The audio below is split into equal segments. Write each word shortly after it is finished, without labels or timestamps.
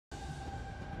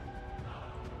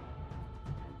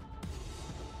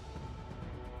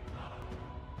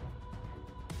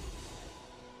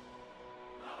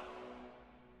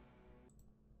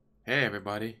Hey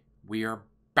everybody, we are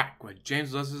back with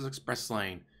James Leslie's Express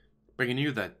Lane, bringing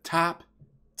you the top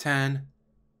 10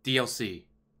 DLC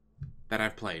that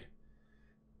I've played.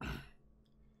 A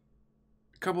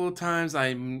couple of times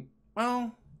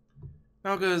no,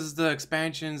 because the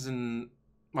expansions and,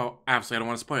 obviously I don't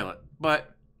want to spoil it,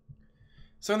 but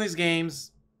some of these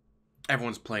games,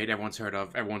 everyone's played, everyone's heard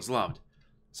of, everyone's loved.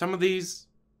 Some of these,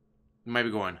 you might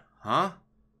be going, huh?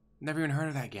 Never even heard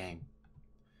of that game.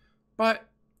 But,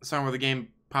 some of the game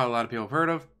probably a lot of people have heard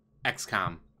of,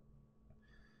 XCOM.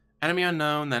 Enemy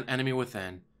Unknown, then Enemy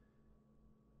Within.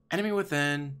 Enemy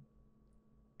Within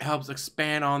helps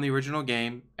expand on the original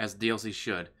game, as DLC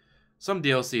should. Some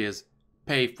DLC is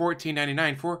pay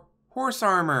 $14.99 for horse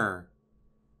armor.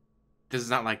 This is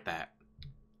not like that.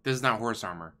 This is not horse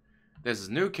armor. This is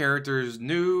new characters,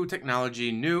 new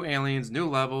technology, new aliens, new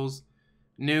levels,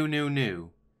 new.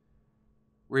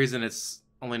 Reason it's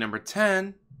only number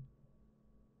 10.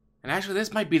 And actually,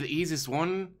 this might be the easiest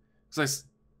one. Because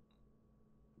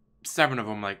 7 of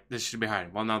them, like, this should be higher.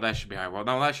 Well, no, that should be higher. Well,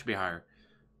 no, that should be higher.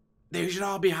 They should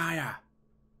all be higher.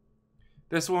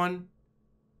 This one,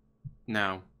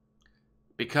 no.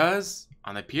 Because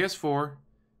on the PS4,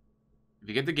 if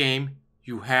you get the game,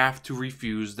 you have to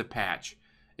refuse the patch.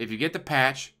 If you get the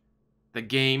patch, the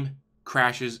game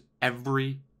crashes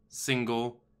every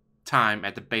single time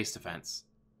at the base defense.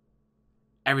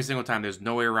 Every single time. There's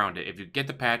no way around it. If you get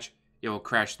the patch, it will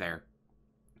crash there.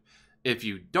 If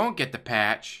you don't get the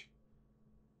patch,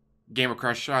 game will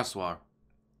crash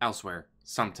elsewhere.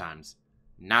 Sometimes.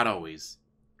 Not always.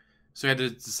 So you have to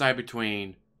decide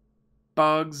between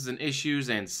bugs and issues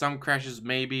and some crashes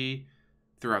maybe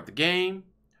throughout the game,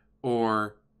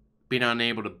 or being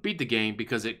unable to beat the game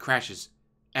because it crashes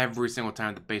every single time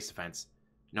at the base defense.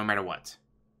 No matter what.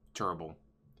 Terrible.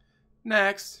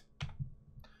 Next.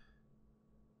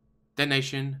 Dead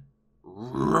Nation,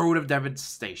 Road of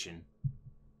Devastation.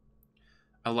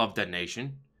 I love Dead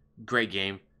Nation. Great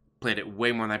game. Played it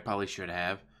way more than I probably should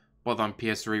have. Both on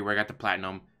PS3 where I got the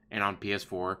Platinum and on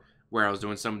PS4 where I was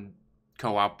doing some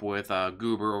co-op with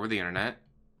Goober over the internet.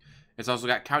 It's also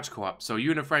got couch co-op, so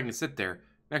you and a friend can sit there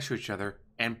next to each other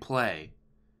and play.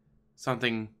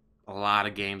 Something a lot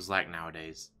of games lack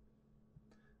nowadays.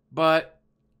 But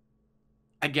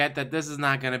I get that this is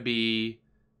not going to be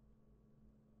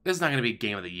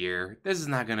Game of the Year. This is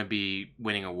not going to be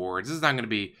winning awards. This is not going to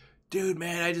be, dude,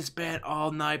 man, I just spent all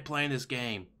night playing this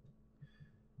game.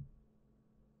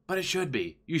 But it should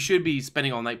be. You should be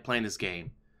spending all night playing this game.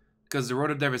 Because the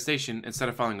Road of Devastation, instead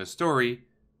of following the story,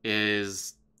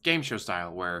 is game show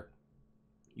style, where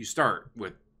you start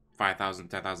with 5,000,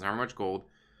 10,000, however much gold.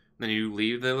 Then you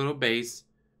leave the little base.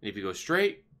 And if you go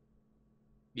straight,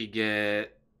 you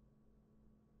get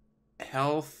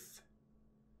health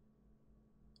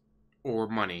or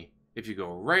money. If you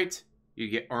go right, you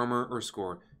get armor or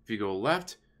score. If you go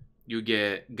left, you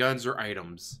get guns or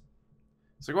items.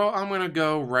 It's like, well, I'm going to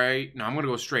go right. No, I'm going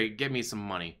to go straight. Get me some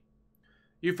money.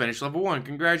 You finish level 1.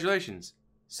 Congratulations.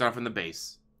 Start off in the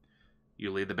base.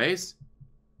 You leave the base.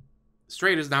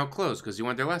 Straight is now closed because you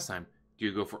went there last time. Do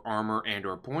you go for armor and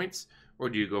or points? Or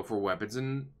do you go for weapons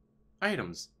and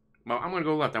items? Well, I'm going to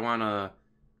go left.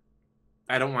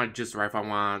 I don't want just the rifle. I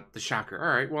want the shocker.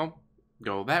 Alright, well,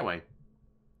 go that way.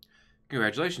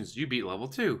 Congratulations, you beat level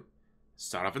 2.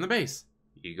 Start off in the base.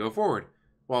 You go forward.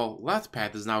 Well, left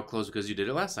path is now closed because you did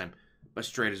it last time. But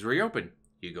straight is reopened.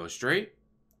 You go straight.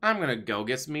 I'm going to go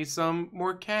get me some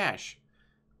more cash.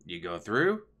 You go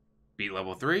through. Beat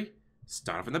level 3.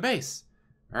 Start off in the base.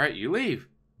 Alright, you leave.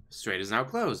 Straight is now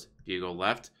closed. You go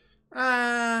left. Do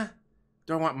I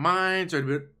want mines or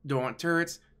do I want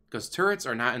turrets? Because turrets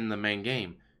are not in the main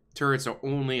game. Turrets are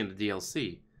only in the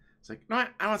DLC. It's like, no,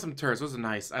 I want some turrets. Those are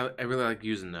nice. I really like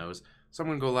using those. So I'm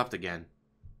going to go left again.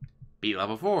 Beat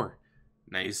level 4.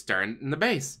 Now you start in the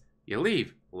base. You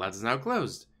leave. Left is now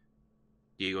closed.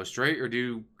 Do you go straight or do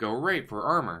you go right for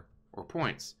armor or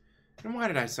points? And why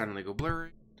did I suddenly go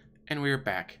blurry? And we are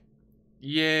back.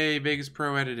 Yay, Vegas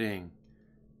Pro editing.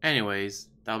 Anyways,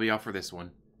 that'll be all for this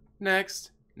one. Next,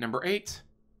 number 8.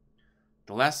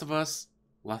 The Last of Us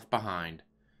Left Behind.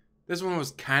 This one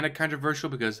was kind of controversial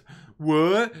because,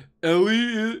 what? Ellie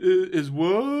is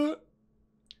what?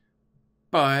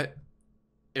 But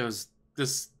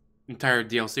this entire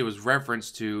DLC was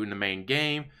referenced to in the main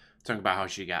game, talking about how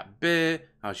she got bit,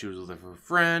 how she was with her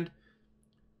friend.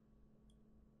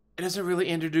 It doesn't really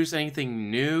introduce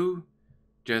anything new,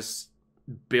 just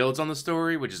builds on the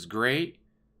story, which is great,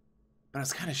 but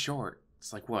it's kind of short.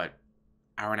 It's like, what,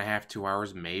 hour and a half, 2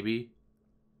 hours, maybe?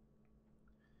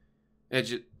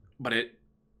 But it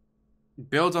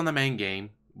builds on the main game,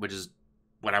 which is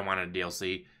what I wanted in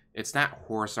DLC. It's not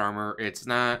horse armor. It's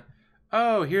not,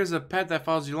 oh, here's a pet that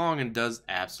follows you along and does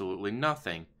absolutely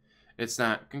nothing. It's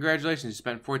not, congratulations, you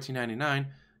spent $14.99.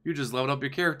 You just leveled up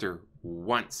your character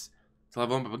once. To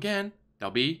level them up again,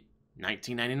 that'll be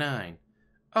 $19.99.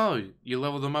 Oh, you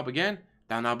leveled them up again?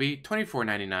 That'll now be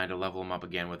 $24.99 to level them up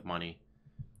again with money.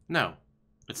 No,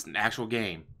 it's an actual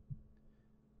game.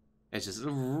 It's just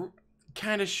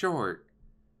kind of short.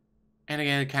 And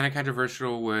again, kind of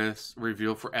controversial with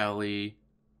reveal for Ellie.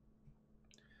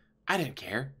 I didn't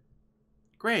care.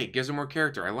 Great, gives her more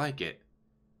character. I like it.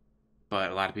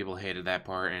 But a lot of people hated that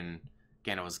part, and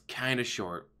again, it was kind of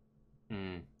short.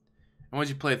 And once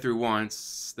you play it through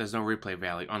once, there's no replay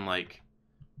value, unlike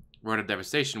Road of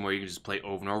Devastation, where you can just play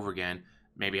over and over again.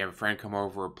 Maybe have a friend come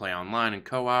over or play online and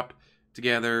co-op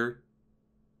together.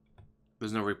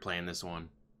 There's no replay in this one.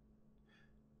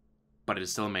 But it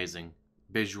is still amazing.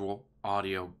 Visual,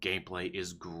 audio, gameplay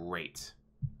is great.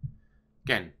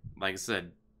 Again, like I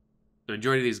said, the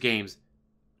majority of these games,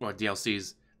 or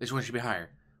DLCs, this one should be higher.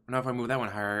 Well, now if I move that one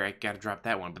higher, I gotta drop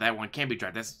that one. But that one can't be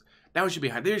dropped. That one should be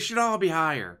higher. They should all be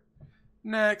higher.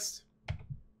 Next.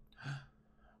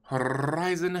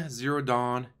 Horizon Zero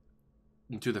Dawn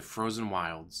into the Frozen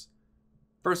Wilds.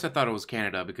 First I thought it was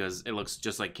Canada because it looks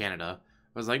just like Canada.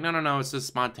 I was like, no, it's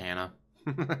just Montana.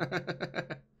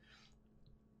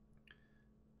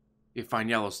 You find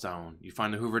Yellowstone. You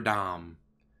find the Hoover Dam.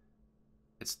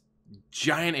 It's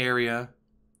giant area.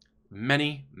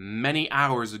 Many, many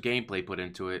hours of gameplay put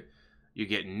into it. You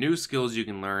get new skills you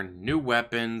can learn, new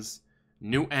weapons,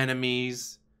 new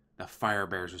enemies. The fire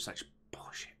bears are such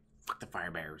bullshit. Fuck the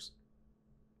fire bears.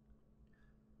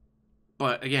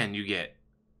 But again, you get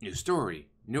new story,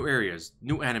 new areas,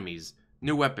 new enemies,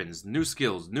 new weapons, new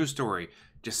skills, new story.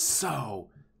 Just so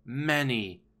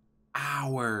many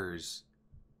hours.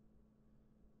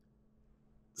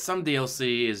 Some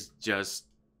DLC is just,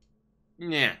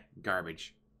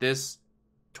 garbage. This,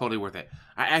 totally worth it.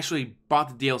 I actually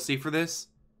bought the DLC for this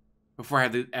before I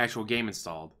had the actual game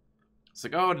installed. It's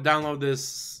like, oh, to download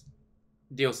this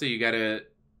DLC, you gotta,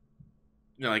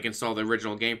 like install the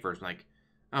original game first. I'm like,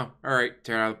 oh, alright,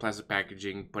 tear out the plastic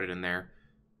packaging, put it in there.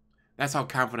 That's how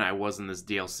confident I was in this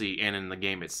DLC and in the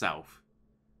game itself.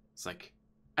 It's like,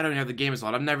 I don't even have the game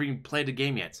installed. I've never even played the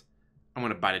game yet. I'm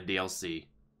gonna buy the DLC.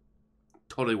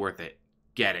 Totally worth it.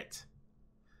 Get it.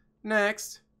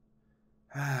 Next.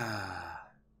 Man,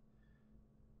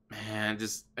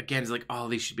 just, again, it's like, oh,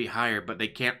 these should be higher, but they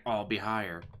can't all be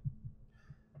higher.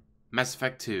 Mass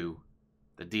Effect 2.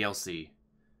 The DLC.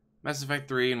 Mass Effect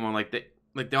 3 and 1,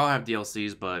 they all have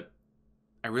DLCs, but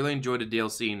I really enjoyed the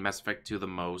DLC in Mass Effect 2 the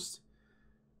most.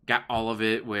 Got all of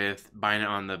it with buying it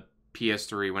on the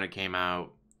PS3 when it came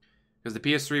out. Because the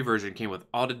PS3 version came with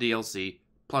all the DLC,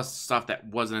 plus stuff that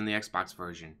wasn't in the Xbox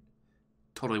version.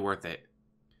 Totally worth it.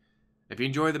 If you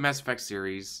enjoy the Mass Effect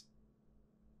series,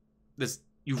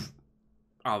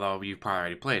 although you've probably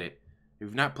already played it. If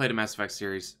you've not played a Mass Effect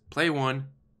series, play 1,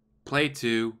 play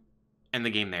 2, end the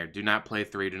game there. Do not play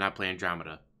 3, do not play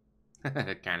Andromeda.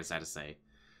 Kind of sad to say.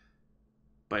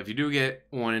 But if you do get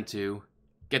 1 and 2,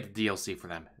 get the DLC for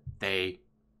them. They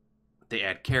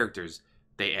add characters.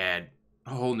 They add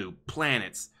whole new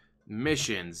planets,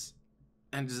 missions,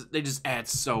 and they just add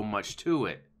so much to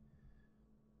it.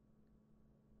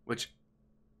 Which,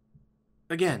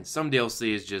 again, some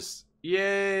DLC is just,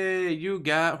 yay, you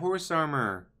got horse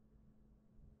armor.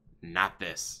 Not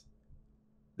this.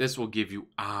 This will give you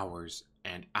hours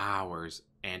and hours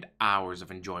and hours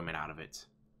of enjoyment out of it.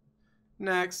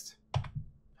 Next.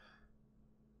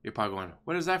 You're probably going,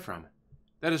 what is that from?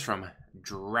 That is from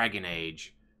Dragon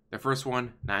Age. The first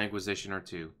one, not Inquisition or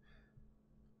 2.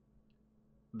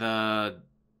 The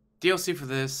DLC for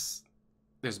this,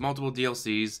 there's multiple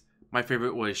DLCs. My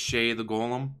favorite was Shay the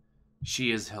Golem.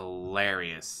 She is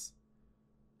hilarious.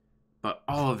 But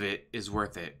all of it is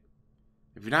worth it.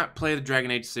 If you've not played the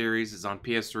Dragon Age series, it's on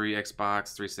PS3,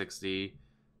 Xbox 360,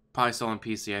 probably still on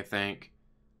PC, I think.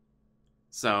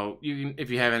 So you can, if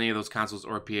you have any of those consoles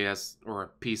or a PS or a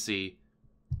PC,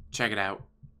 check it out.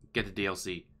 Get the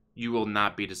DLC. You will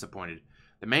not be disappointed.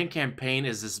 The main campaign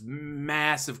is this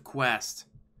massive quest.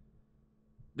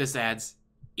 This adds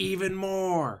even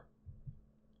more.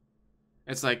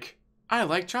 It's like, I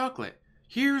like chocolate.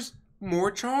 Here's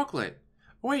more chocolate.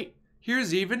 Wait,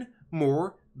 here's even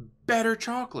more better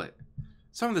chocolate.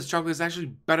 Some of this chocolate is actually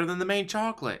better than the main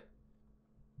chocolate.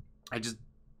 It's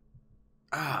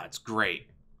great.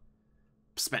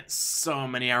 Spent so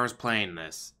many hours playing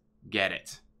this. Get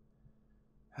it.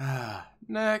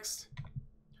 Next.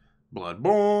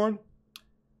 Bloodborne.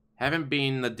 Haven't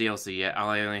beaten the DLC yet.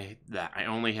 I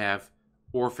only have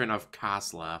Orphan of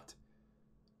Kos left.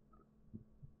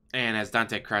 And as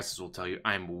Dante Crisis will tell you,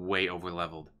 I'm way over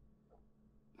leveled.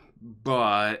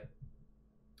 But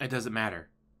it doesn't matter.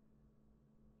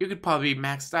 You could probably be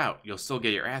maxed out. You'll still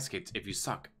get your ass kicked if you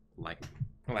suck.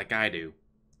 Like I do.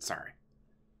 Sorry.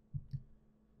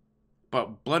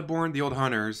 But Bloodborne: The Old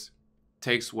Hunters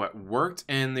takes what worked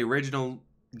in the original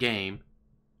game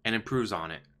and improves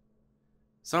on it.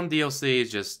 Some DLC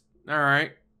is just,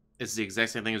 alright, it's the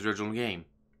exact same thing as the original game.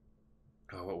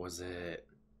 Oh, what was it?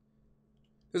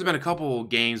 There's been a couple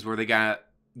games where they got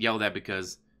yelled at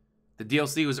because the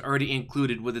DLC was already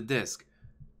included with the disc.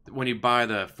 When you buy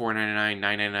the $4.99,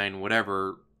 $9.99,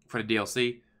 whatever for the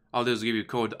DLC, all they do is give you a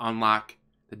code to unlock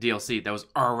the DLC that was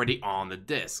already on the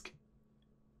disc.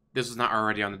 This was not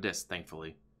already on the disc,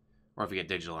 thankfully. Or if you get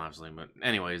digital, obviously. But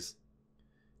anyways,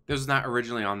 this was not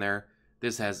originally on there.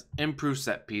 This has improved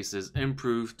set pieces,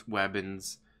 improved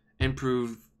weapons,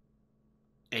 improved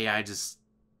AI, just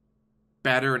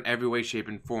better in every way, shape,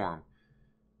 and form.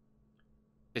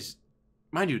 It's,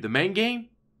 mind you, the main game,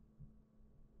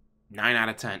 9 out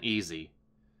of 10, easy.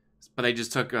 But they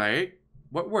just took, like,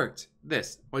 what worked?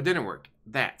 This. What didn't work?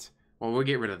 That. Well, we'll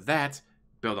get rid of that,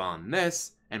 build on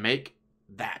this, and make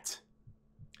that.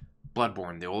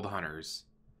 Bloodborne: The Old Hunters.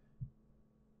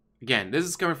 Again, this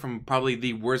is coming from probably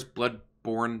the worst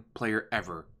Bloodborne player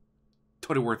ever.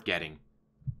 Totally worth getting.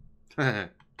 I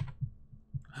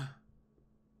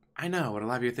know what a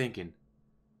lot of you are thinking.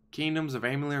 Kingdoms of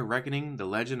Amalur: Reckoning, The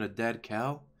Legend of Dead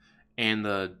Kel, and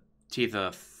the Teeth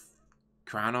of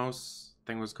Kronos, I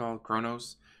think it was called.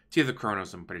 Kronos? Teeth of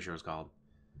Kronos, I'm pretty sure it was called.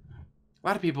 A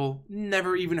lot of people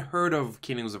never even heard of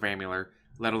Kingdoms of Amalur,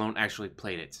 let alone actually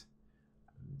played it.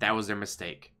 That was their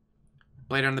mistake.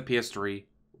 Played it on the PS3,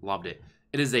 loved it.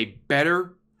 It is a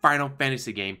better Final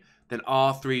Fantasy game than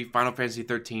all three Final Fantasy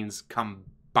 13s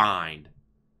combined.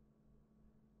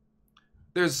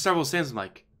 There's several scenes I'm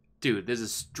like, dude, this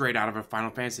is straight out of a Final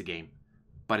Fantasy game.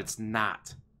 But it's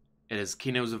not. It is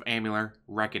Kingdoms of Amalur: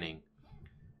 Reckoning.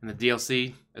 And the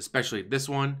DLC, especially this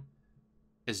one,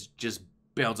 is just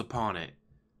builds upon it.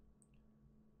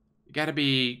 You gotta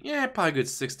be, probably a good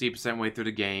 60% way through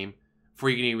the game before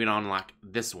you can even unlock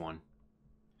this one.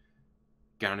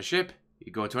 Get on a ship,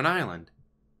 you go to an island.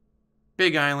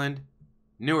 Big island,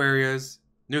 new areas,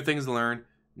 new things to learn,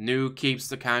 new keeps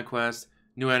to conquest,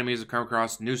 new enemies to come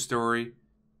across, new story.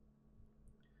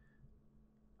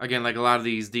 Again, like a lot of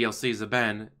these DLCs have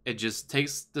been, it just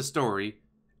takes the story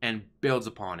and builds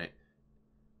upon it.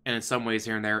 And in some ways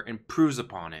here and there, improves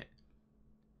upon it.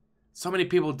 So many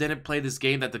people didn't play this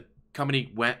game that the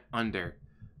company went under.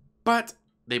 But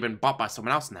they've been bought by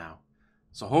someone else now.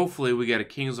 So hopefully we get a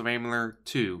Kingdoms of Amalur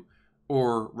 2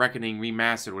 or Reckoning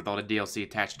remastered with all the DLC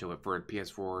attached to it for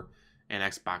PS4 and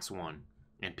Xbox One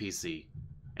and PC.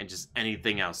 And just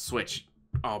anything else. Switch.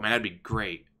 Oh man, that'd be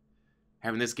great.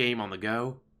 Having this game on the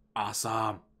go,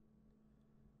 awesome.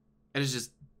 It is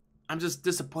just, I'm just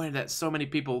disappointed that so many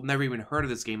people never even heard of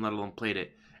this game, let alone played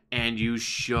it. And you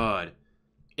should.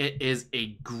 It is a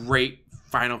great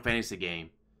Final Fantasy game.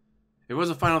 If it was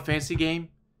a Final Fantasy game,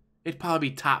 it'd probably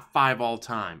be top 5 all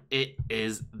time. It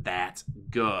is that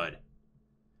good.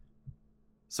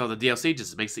 So the DLC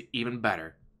just makes it even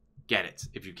better. Get it,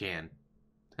 if you can.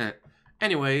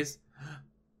 Anyways.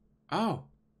 Oh,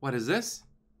 what is this?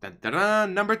 Dun, dun,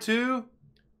 dun, number 2.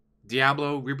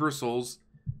 Diablo Reaper of Souls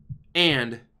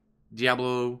and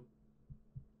Diablo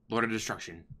Lord of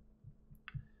Destruction.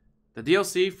 The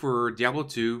DLC for Diablo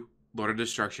 2 Lord of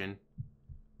Destruction,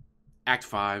 Act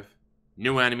 5,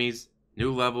 new enemies,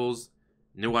 new levels,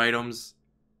 new items,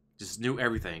 just new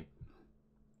everything.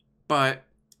 But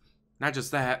not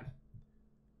just that,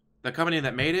 the company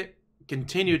that made it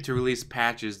continued to release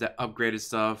patches that upgraded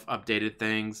stuff, updated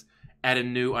things, added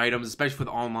new items, especially for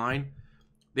the online.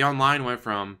 The online went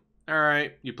from,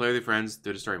 alright, you play with your friends,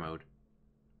 do the story mode.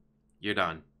 You're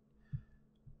done.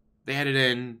 They added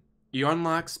in, you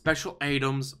unlock special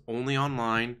items only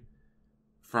online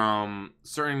from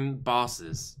certain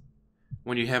bosses.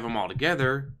 When you have them all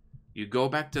together, you go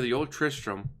back to the old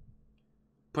Tristram,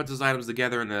 put those items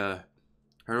together in the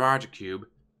Hierarchic Cube,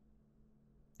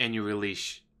 and you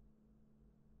release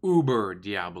Uber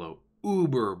Diablo,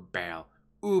 Uber Baal,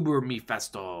 Uber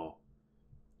Mephisto.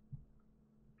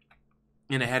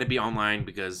 And it had to be online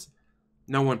because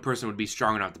no one person would be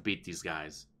strong enough to beat these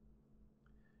guys.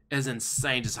 It's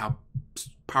insane just how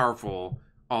powerful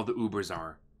all the Ubers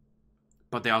are.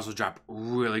 But they also drop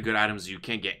really good items you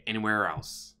can't get anywhere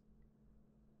else.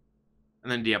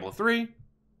 And then Diablo 3, you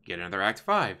get another Act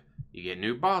 5. You get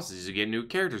new bosses, you get new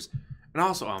characters. And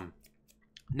also,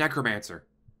 Necromancer.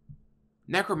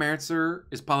 Necromancer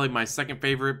is probably my second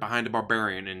favorite behind the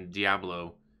Barbarian in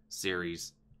Diablo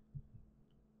series.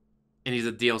 And he's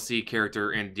a DLC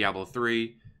character in Diablo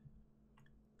 3.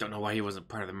 Don't know why he wasn't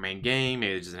part of the main game.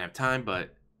 Maybe they just didn't have time,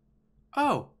 but...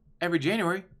 Oh, every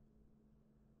January,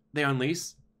 they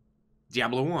unleash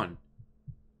Diablo 1.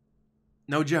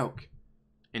 No joke.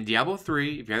 In Diablo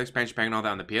 3, if you have the expansion pack and all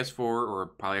that on the PS4 or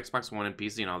probably Xbox One and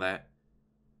PC and all that,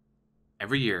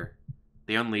 every year,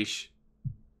 they unleash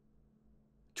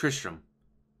Tristram,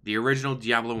 the original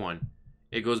Diablo 1.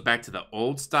 It goes back to the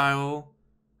old style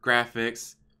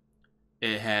graphics.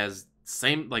 It has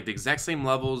the exact same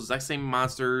levels, exact same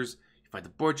monsters. You fight the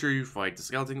butcher, you fight the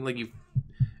skeleton.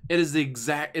 It is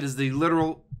the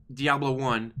literal Diablo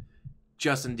 1,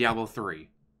 just in Diablo 3.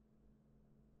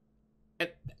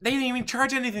 They didn't even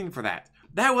charge anything for that.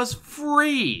 That was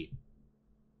free.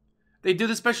 They do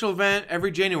the special event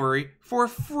every January for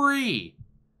free.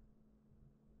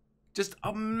 Just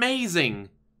amazing.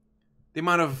 The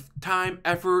amount of time,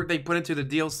 effort they put into the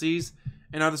DLCs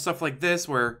and other stuff like this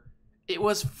where it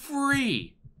was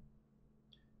free.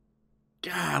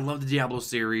 God, I love the Diablo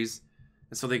series.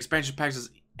 And so the expansion packs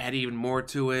just add even more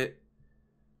to it.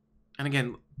 And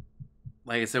again,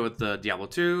 like I said with the Diablo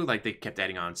 2, like they kept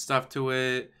adding on stuff to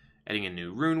it, adding in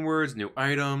new rune words, new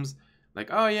items. Like,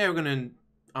 oh yeah, we're gonna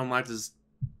unlock this.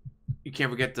 You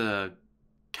can't forget the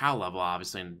cow level,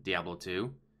 obviously, in Diablo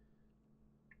 2.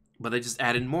 But they just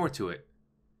added more to it.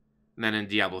 And then in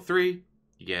Diablo 3,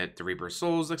 you get the Reaper of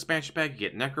Souls expansion pack, you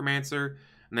get Necromancer,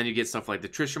 and then you get stuff like the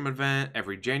Tristram event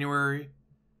every January.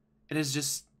 It is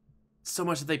just so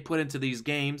much that they put into these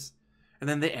games, and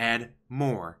then they add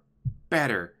more,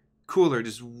 better, cooler,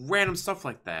 just random stuff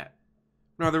like that.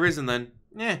 No other reason than,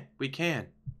 we can.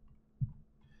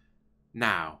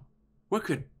 Now, what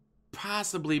could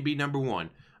possibly be number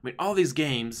one? I mean, all these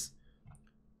games,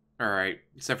 alright,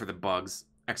 except for the bugs.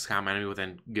 XCOM Enemy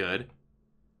Within, good.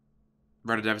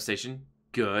 Red Dead Devastation,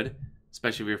 good.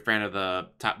 Especially if you're a fan of the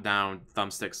top-down,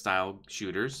 thumbstick style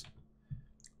shooters.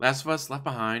 Last of Us, Left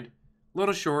Behind,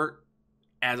 little short,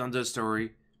 adds onto the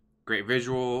story. Great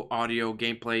visual, audio,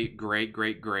 gameplay, great,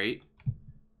 great, great.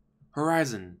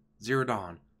 Horizon Zero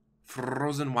Dawn,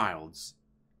 Frozen Wilds.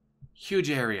 Huge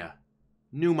area,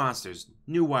 new monsters,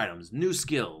 new items, new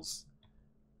skills.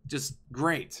 Just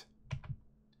great.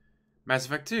 Mass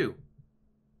Effect 2.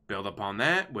 Build upon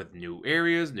that with new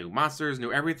areas, new monsters,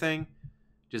 new everything.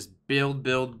 Just build,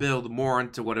 build, build more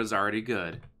into what is already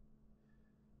good.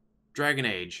 Dragon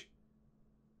Age.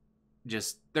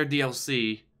 Just their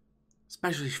DLC.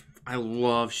 Especially, I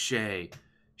love Shay.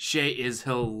 Shay is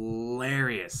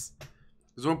hilarious.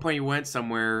 There's one point you went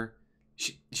somewhere.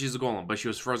 She's a golem, but she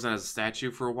was frozen as a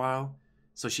statue for a while.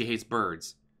 So she hates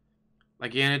birds.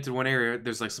 Like, you get into one area,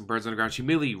 there's like some birds on the ground. She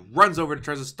immediately runs over and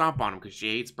tries to stomp on them because she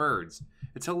hates birds.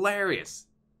 It's hilarious.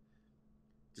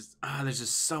 Just there's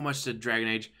just so much to Dragon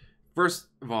Age. First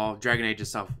of all, Dragon Age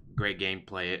itself, great game,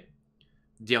 play it.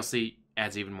 DLC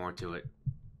adds even more to it.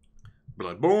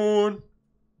 Bloodborne.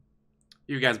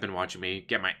 You guys have been watching me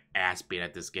get my ass beat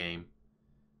at this game.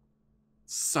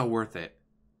 So worth it.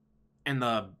 And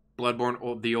the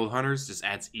Bloodborne, the Old Hunters, just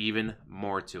adds even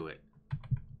more to it.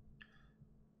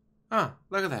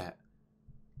 Look at that.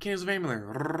 Kings of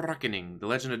Amalur, Reckoning, The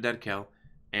Legend of Deadkill,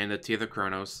 and the Teeth of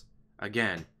Kronos.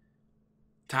 Again,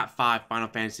 top 5 Final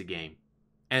Fantasy game.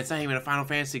 And it's not even a Final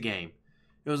Fantasy game.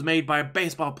 It was made by a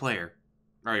baseball player.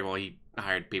 Alright, well, he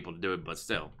hired people to do it, but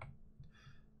still.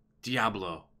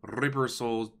 Diablo, Reaper of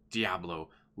Souls, Diablo,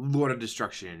 Lord of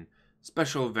Destruction,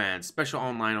 special events, special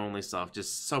online only stuff,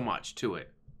 just so much to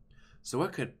it. So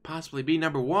what could possibly be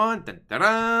number one? Dun, dun,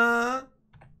 dun!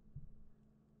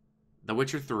 The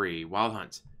Witcher 3, Wild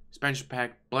Hunt, expansion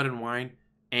pack, Blood and Wine,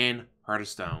 and Heart of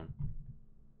Stone.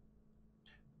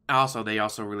 Also, they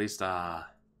also released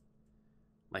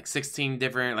like 16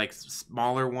 different, like,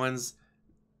 smaller ones.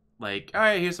 Like,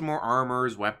 alright, here's some more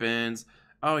armors, weapons.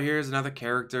 Oh, here's another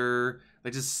character.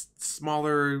 Like, just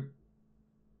smaller.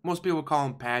 Most people call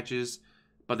them patches,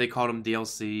 but they called them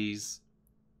DLCs.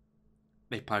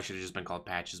 They probably should have just been called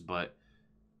patches, but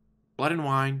Blood and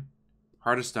Wine,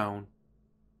 Heart of Stone.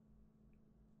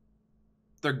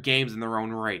 They're games in their own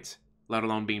right, let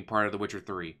alone being part of The Witcher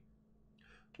 3.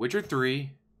 Witcher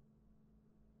 3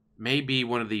 may be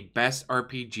one of the best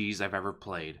RPGs I've ever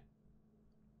played.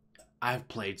 I've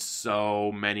played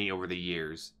so many over the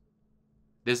years.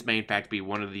 This may in fact be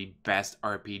one of the best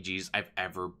RPGs I've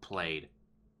ever played.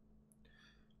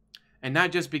 And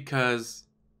not just because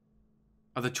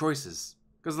of the choices.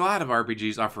 Because a lot of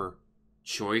RPGs offer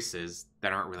choices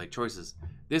that aren't really choices.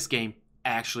 This game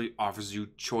actually offers you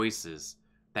choices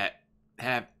that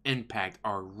have impact,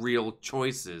 are real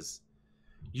choices.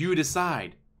 You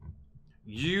decide.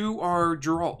 You are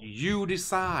Geralt. You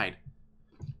decide.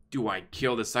 Do I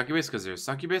kill the succubus because they're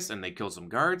succubus and they kill some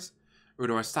guards? Or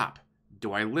do I stop?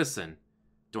 Do I listen?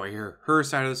 Do I hear her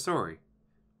side of the story?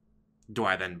 Do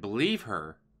I then believe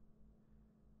her?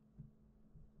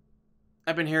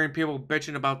 I've been hearing people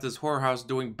bitching about this whorehouse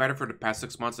doing better for the past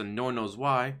 6 months and no one knows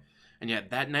why. And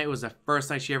yet that night was the first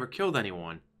night she ever killed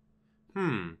anyone.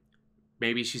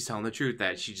 Maybe she's telling the truth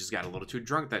that she just got a little too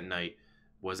drunk that night,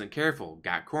 wasn't careful,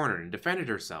 got cornered, and defended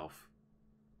herself.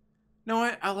 You know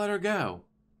what? I'll let her go.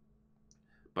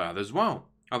 But others won't.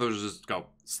 Others just go,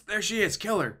 there she is,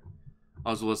 kill her.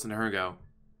 Others will listen to her and go,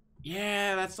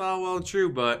 yeah, that's all well and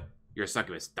true, but you're a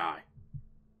succubus, die.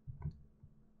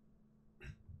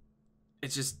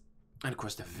 It's just, and of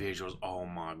course the visuals, oh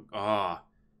my,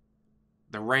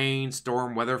 the rain,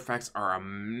 storm, weather effects are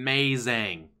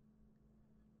amazing.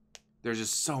 There's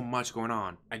just so much going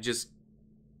on. I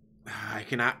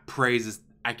cannot praise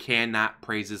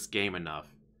this game enough.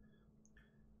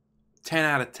 10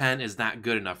 out of 10 is not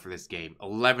good enough for this game.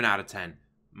 11 out of 10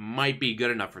 might be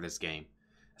good enough for this game.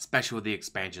 Especially with the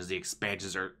expansions. The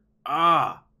expansions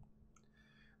are,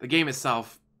 the game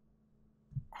itself,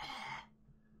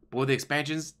 but with the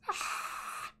expansions,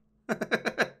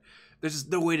 there's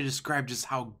just no way to describe just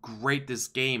how great this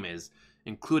game is,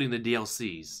 including the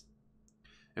DLCs.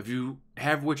 If you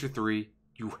have Witcher 3,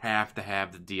 you have to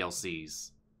have the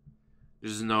DLCs.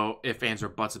 There's no ifs, ands, or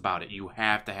buts about it. You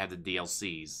have to have the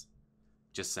DLCs.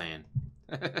 Just saying.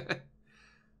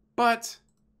 But,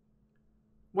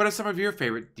 what are some of your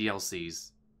favorite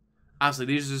DLCs? Obviously,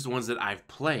 these are just the ones that I've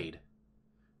played.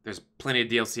 There's plenty of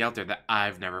DLC out there that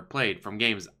I've never played, from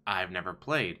games I've never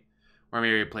played. Or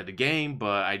maybe I played the game,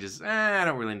 but I just, I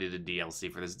don't really need a DLC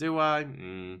for this, do I?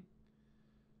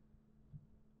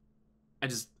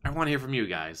 I want to hear from you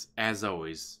guys, as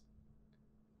always.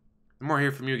 The more I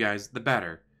hear from you guys, the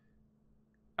better.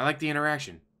 I like the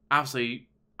interaction. Obviously,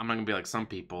 I'm not going to be like some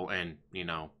people and,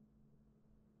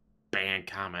 ban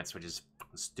comments, which is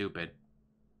stupid.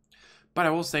 But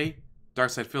I will say,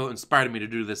 Darkside Phil inspired me to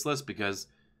do this list because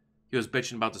he was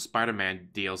bitching about the Spider-Man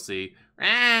DLC.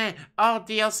 All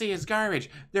DLC is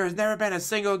garbage. There has never been a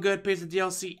single good piece of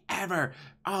DLC ever.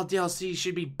 All DLC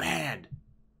should be banned.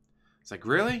 It's like,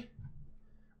 really?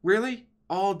 Really?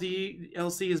 All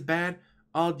DLC is bad?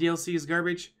 All DLC is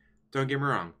garbage? Don't get me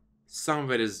wrong. Some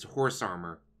of it is horse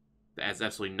armor that adds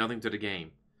absolutely nothing to the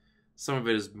game. Some of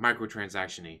it is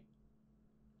microtransaction-y.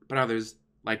 But others,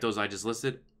 like those I just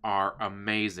listed, are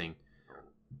amazing.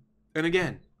 And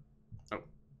again,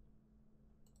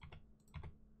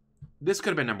 this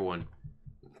could have been number one.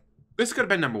 This could have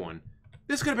been number one.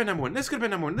 This could have been number one. This could have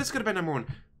been number one. This could have been number one.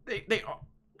 They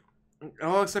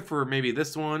all except for maybe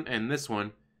this one and this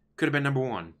one could have been number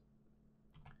one.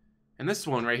 And this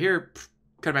one right here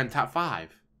could have been top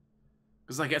 5.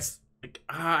 Because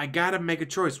I gotta make a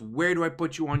choice. Where do I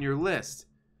put you on your list?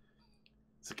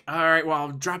 It's like, all right, well,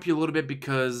 I'll drop you a little bit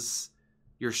because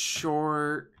you're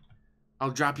short. I'll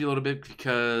drop you a little bit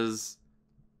because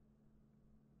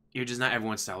you're just not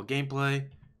everyone's style of gameplay.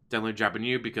 Definitely dropping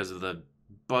you because of the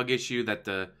bug issue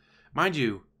that mind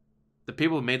you, the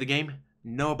people who made the game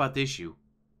know about the issue.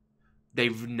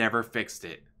 They've never fixed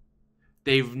it.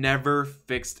 They've never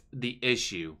fixed the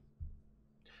issue.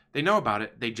 They know about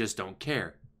it, they just don't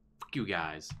care. Fuck you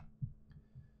guys.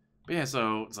 But yeah,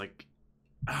 so it's like,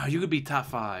 you could be top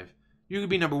 5. You could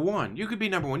be number 1. You could be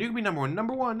number 1. You could be number 1.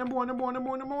 Number 1. Number 1. Number 1. Number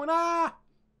 1. Number 1. Ah!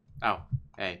 Oh,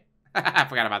 hey. I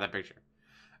forgot about that picture.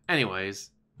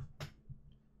 Anyways.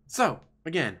 So,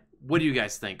 again, what do you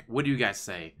guys think? What do you guys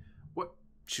say? What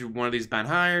should one of these been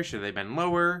higher? Should they been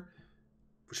lower?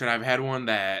 Should I have had one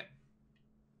that...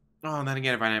 Oh, and then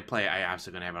again, if I didn't play it, I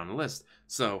absolutely gonna have it on the list.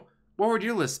 So, what would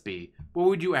your list be? What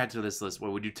would you add to this list?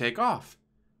 What would you take off?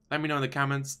 Let me know in the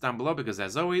comments down below because,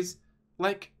 as always,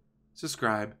 like,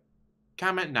 subscribe,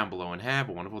 comment down below, and have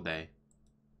a wonderful day.